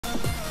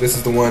This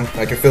is the one.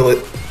 I can feel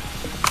it.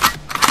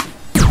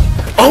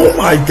 Oh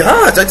my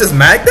gosh, I just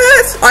magged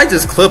that? I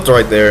just clipped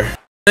right there.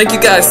 Thank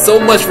you guys so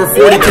much for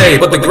 40K,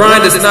 but the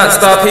grind does not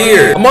stop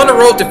here. I'm on the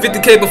road to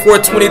 50K before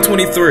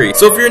 2023.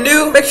 So if you're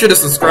new, make sure to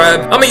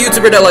subscribe. I'm a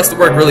YouTuber that likes to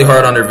work really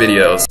hard on their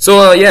videos.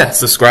 So yeah,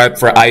 subscribe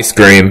for ice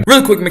cream.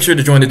 Really quick, make sure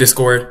to join the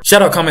Discord.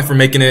 Shout out Comment for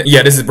making it.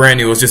 Yeah, this is brand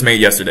new. It was just made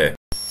yesterday.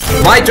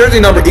 My jersey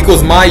number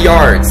equals my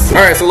yards.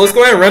 Alright, so let's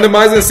go ahead and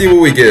randomize it and see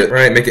what we get.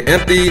 Alright, make it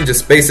empty and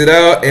just space it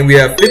out. And we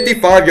have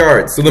 55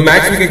 yards. So the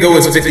max we can go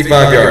is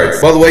 55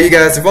 yards. By the way, you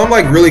guys, if I'm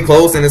like really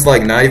close and it's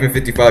like not even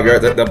 55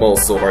 yards, that ball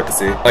is so hard to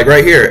see. Like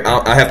right here,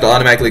 I have to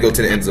automatically go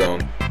to the end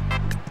zone.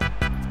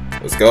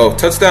 Let's go.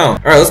 Touchdown.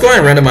 Alright, let's go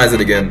ahead and randomize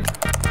it again.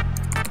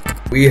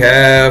 We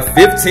have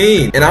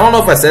 15. And I don't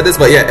know if I said this,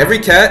 but yeah, every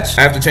catch,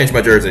 I have to change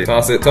my jersey.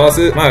 Toss it, toss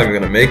it. I'm not even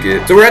gonna make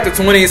it. So we're at the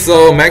 20,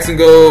 so max can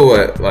go,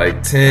 what,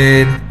 like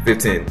 10,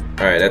 15.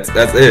 Alright,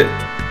 that's it.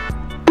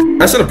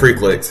 I should have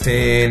pre-clicked.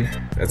 15.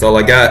 That's all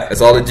I got.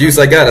 That's all the juice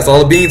I got. That's all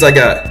the beans I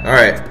got.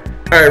 Alright.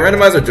 Alright,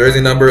 randomize our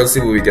jersey number. Let's see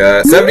what we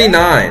got.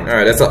 79.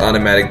 Alright, that's an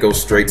automatic. Go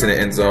straight to the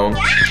end zone.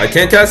 I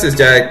can't catch this,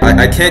 Jack.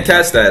 I can't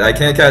catch that. I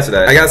can't catch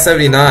that. I got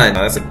 79.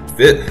 That's a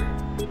fit.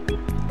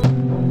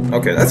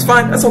 Okay, that's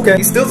fine. That's okay.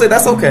 He still said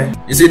that's okay.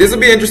 You see, this would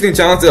be an interesting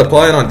challenge to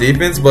apply it on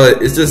defense, but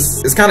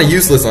it's kind of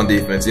useless on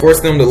defense. You force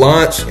them to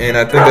launch, and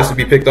I think that should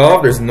be picked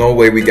off. There's no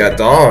way we got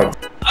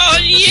dogged. Oh,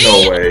 yeah.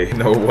 No way.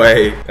 No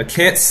way. I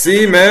can't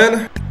see,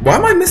 man. Why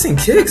am I missing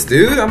kicks,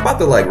 dude? I'm about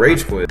to, like,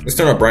 rage quit. Let's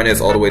turn our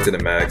brightness all the way to the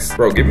max.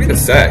 Bro, give me the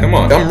sack. Come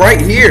on. I'm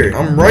right here.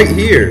 I'm right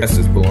here. That's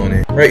just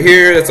baloney. Right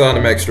here, that's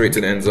automatic straight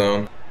to the end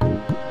zone.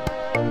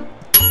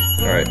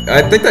 Alright,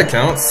 I think that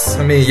counts.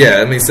 I mean,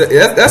 yeah,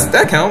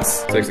 that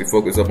counts. Let's actually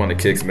focus up on the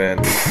kicks, man.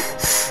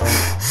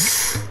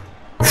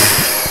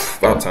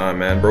 About time,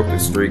 man. Broke the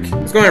streak.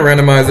 Let's go ahead and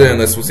randomize it and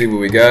we'll see what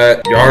we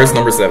got. Yards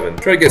number 7.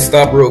 Try to get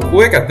stopped real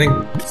quick. I think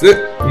that's it.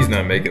 He's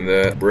not making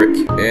that. Brick.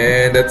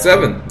 And that's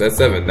 7. That's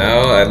 7.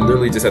 Now I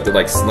literally just have to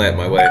like slant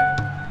my way.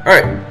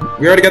 Alright,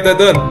 we already got that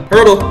done.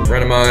 Hurdle.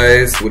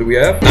 Randomize. What do we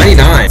have?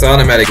 99. It's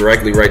automatic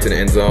directly right to the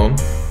end zone.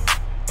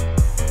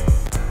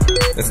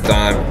 It's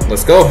time.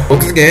 Let's go.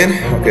 Focus again.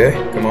 Okay,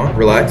 come on,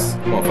 relax.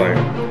 Come on,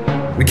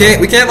 fire. We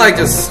can't like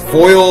just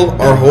foil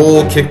our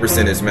whole kick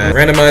percentage, man.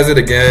 Randomize it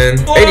again.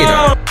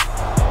 89.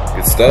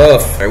 Good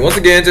stuff. Alright, once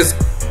again, just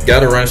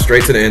gotta run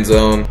straight to the end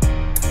zone.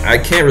 I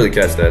can't really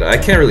catch that. I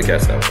can't really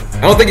catch that one.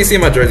 I don't think you see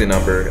my jersey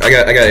number. I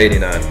got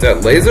 89. Is that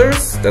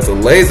lasers? That's a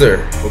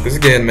laser. Focus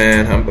again,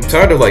 man. I'm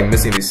tired of like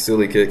missing these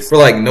silly kicks for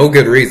like no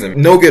good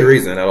reason. No good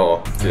reason at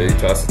all. Okay, he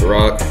tosses the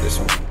rock. This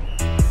one.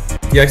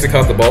 He actually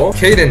caught the ball.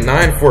 Caden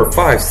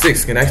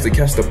 9456 can actually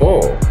catch the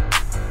ball.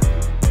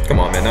 Come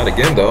on, man. Not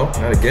again, though.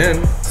 Not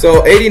again.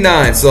 So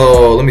 89.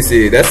 So let me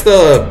see. That's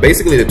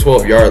basically the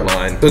 12-yard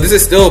line. So this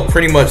is still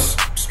pretty much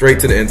straight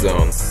to the end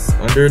zone.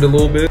 Under it a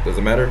little bit.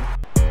 Doesn't matter.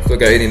 Still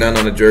got 89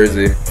 on the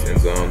jersey. End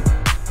zone.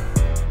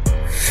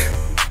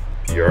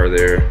 PR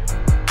there.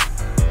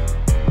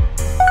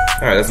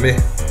 All right, that's me.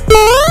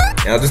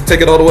 Yeah, I'll just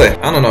take it all the way.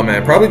 I don't know,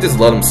 man. Probably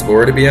just let them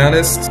score, to be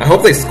honest. I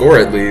hope they score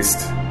at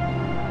least.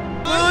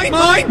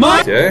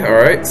 Okay,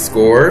 alright,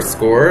 score.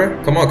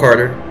 Come on,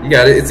 Carter. You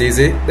got it, it's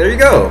easy. There you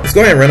go. Let's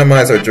go ahead and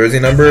randomize our jersey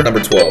number.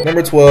 Number 12.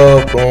 Number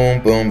 12,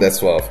 boom, boom, that's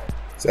 12.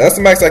 So that's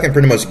the max I can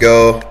pretty much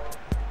go.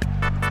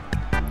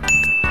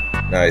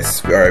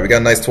 Nice. Alright, we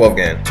got a nice 12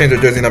 again. Change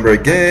our jersey number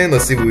again.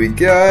 Let's see what we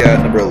got.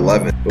 Got number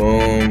 11.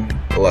 Boom,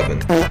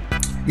 11.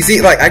 You see,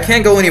 like, I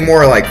can't go any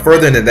more, like,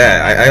 further than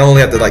that. I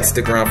only have to, like,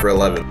 stick around for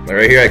 11. Like,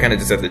 right here, I kind of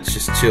just have to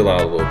just chill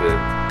out a little bit.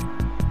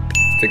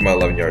 Take my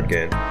 11-yard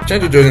gain.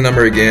 Change the jersey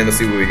number again. Let's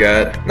see what we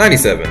got.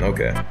 97.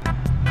 Okay.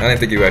 I didn't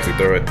think you would actually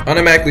throw it.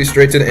 Automatically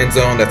straight to the end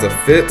zone. That's a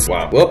fit.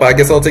 Wow. Well, I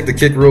guess I'll take the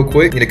kick real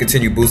quick. Need to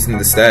continue boosting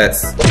the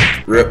stats.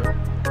 Rip.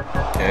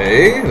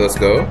 Okay, let's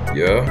go.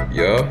 Yeah.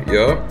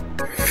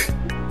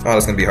 Oh,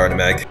 that's gonna be hard to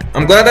mag.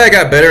 I'm glad that I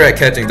got better at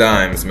catching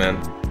dimes, man.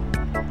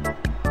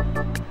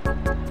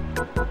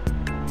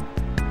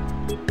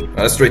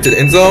 That's straight to the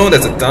end zone.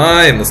 That's a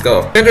dime. Let's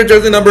go. Change our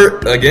jersey number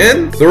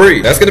again.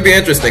 3. That's gonna be an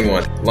interesting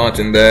one.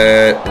 Launching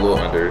that a little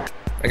under.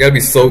 I gotta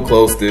be so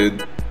close,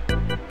 dude.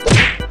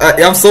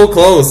 I'm so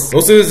close.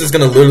 Most of it's just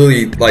gonna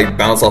literally like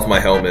bounce off my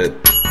helmet.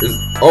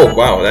 Oh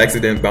wow, it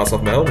actually didn't bounce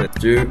off my helmet.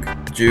 Juke,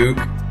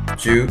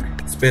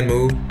 spin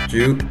move,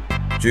 juke.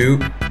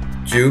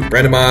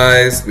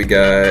 Randomized. We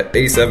got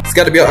 87. It's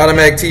gotta be an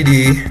automatic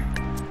TD.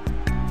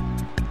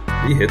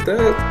 Did he hit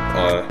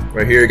that?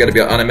 Right here, gotta be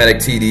an automatic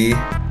TD.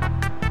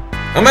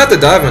 I'm gonna have to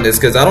dive on this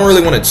because I don't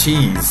really want to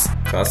cheese.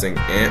 Tossing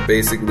Ant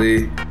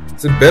basically.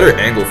 It's a better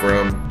angle for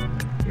him.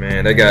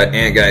 Man, that guy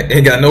Ant guy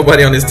ain't got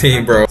nobody on his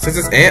team, bro. Since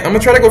it's Ant, I'm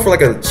gonna try to go for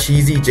like a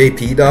cheesy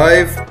JP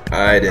dive.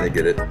 I didn't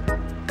get it.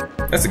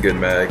 That's a good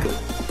mag.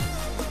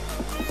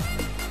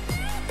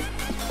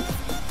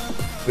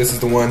 This is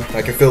the one.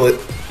 I can feel it.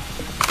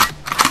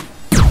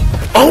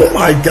 Oh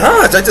my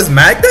gosh! I just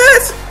magged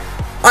that?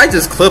 I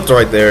just clipped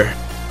right there.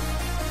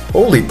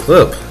 Holy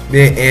clip.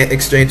 Me and Ant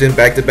exchanging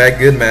back-to-back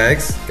good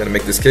mags. Gotta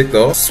make this kick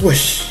though.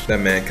 Swoosh. That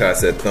man caught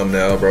that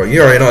thumbnail, bro.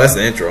 You already know that's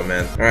the intro,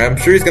 man. Alright, I'm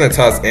sure he's gonna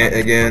toss Ant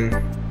again.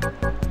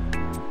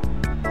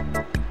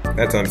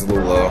 That time's a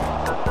little low.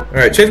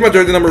 Alright, change my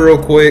jersey number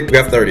real quick. We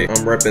got 30. I'm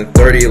repping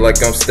 30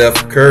 like I'm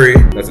Steph Curry.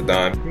 That's a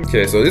dime.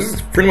 Okay, so this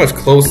is pretty much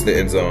close to the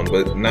end zone,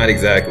 but not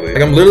exactly.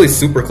 Like, I'm literally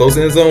super close to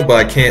the end zone,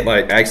 but I can't,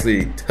 like,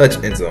 actually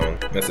touch end zone.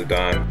 That's a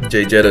dime.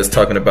 Jay Jetta's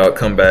talking about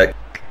comeback.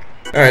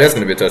 Alright, that's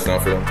gonna be a touchdown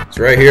for them.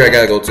 So right here, I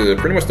gotta go to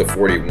pretty much the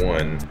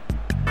 41.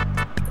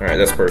 Alright,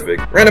 that's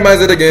perfect.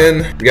 Randomize it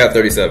again. We got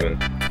 37.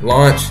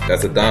 Launch.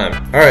 That's a dime.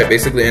 Alright,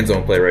 basically end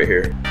zone play right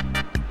here.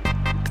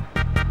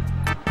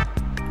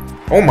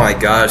 Oh my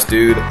gosh,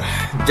 dude.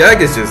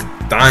 Jag is just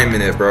diming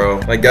it, bro.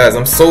 Like, guys,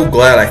 I'm so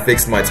glad I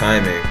fixed my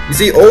timing. You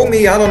see, old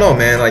me, I don't know,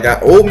 man. Like,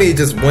 old me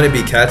just wouldn't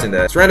be catching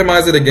that. Let's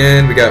randomize it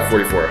again. We got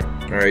 44.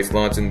 Alright, he's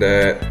launching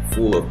that.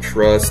 Full of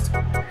trust.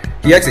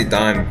 He actually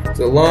dimed.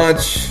 So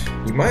launch,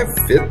 you might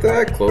fit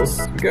that close.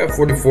 We got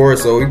 44,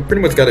 so we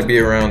pretty much got to be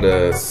around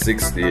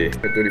 60.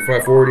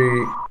 35,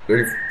 40,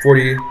 30,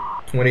 40,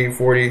 20,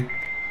 40,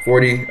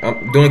 40.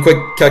 I'm doing quick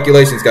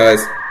calculations, guys.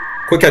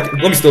 Let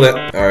me steal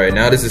that. Alright,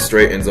 now this is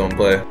straight end zone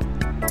play.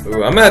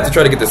 Ooh, I'm gonna have to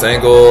try to get this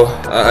angle.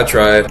 I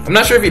tried. I'm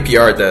not sure if he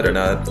PR'd that or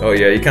not. Oh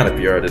yeah, he kind of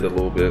PR'd it a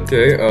little bit.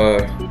 Okay,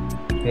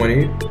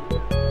 20,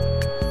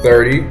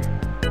 30,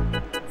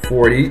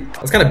 40.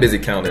 I was kind of busy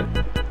counting.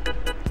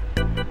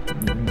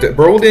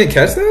 Bro didn't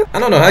catch that? I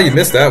don't know how you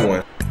missed that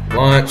one.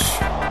 Launch,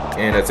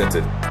 and that's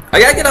entered. I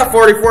gotta get off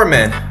 44,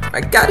 man. I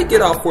gotta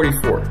get off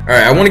 44. Alright,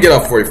 I want to get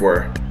off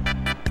 44.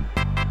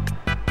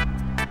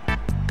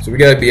 So we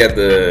gotta be at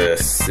the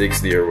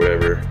 60 or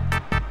whatever.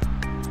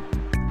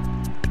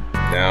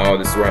 Now,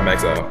 this is where I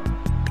max out.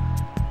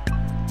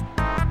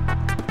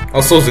 I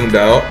was so zoomed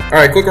out.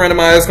 Alright, quick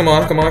randomize. Come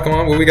on, come on, come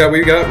on. What we got?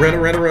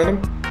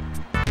 Random.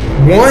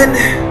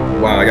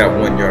 1. Wow, I got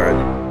 1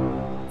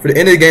 yard. For the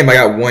end of the game, I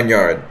got 1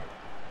 yard.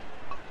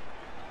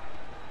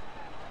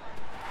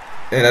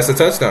 And that's a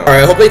touchdown.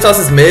 Alright, hopefully he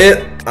tosses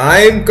mid.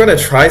 I'm gonna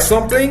try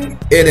something,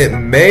 and it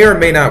may or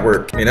may not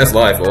work. I mean, that's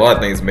life. A lot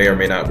of things may or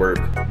may not work.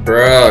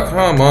 Bruh,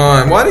 come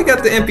on. Why they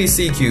got the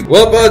NPC cube?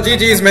 Well,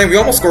 GG's, man. We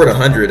almost scored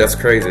 100. That's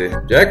crazy.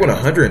 Jack went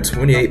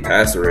 128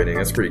 passer rating.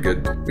 That's pretty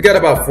good. We got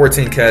about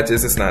 14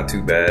 catches. It's not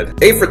too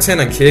bad. 8 for 10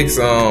 on kicks.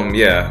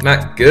 Yeah,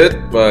 not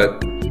good,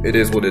 but it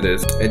is what it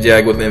is. And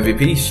Jag with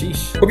MVP.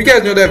 Sheesh. Hope you guys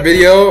enjoyed that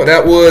video.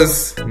 That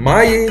was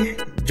my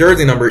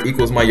jersey number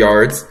equals my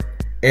yards.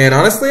 And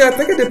honestly, I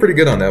think I did pretty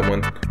good on that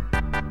one.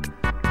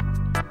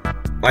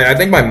 I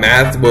think my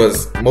math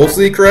was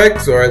mostly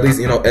correct, or at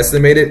least, you know,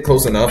 estimated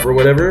close enough or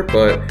whatever.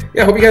 But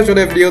yeah, I hope you guys enjoyed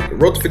that video.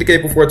 Road to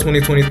 50K before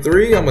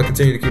 2023. I'm gonna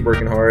continue to keep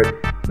working hard. And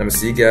I'm gonna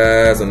see you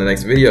guys on the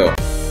next video.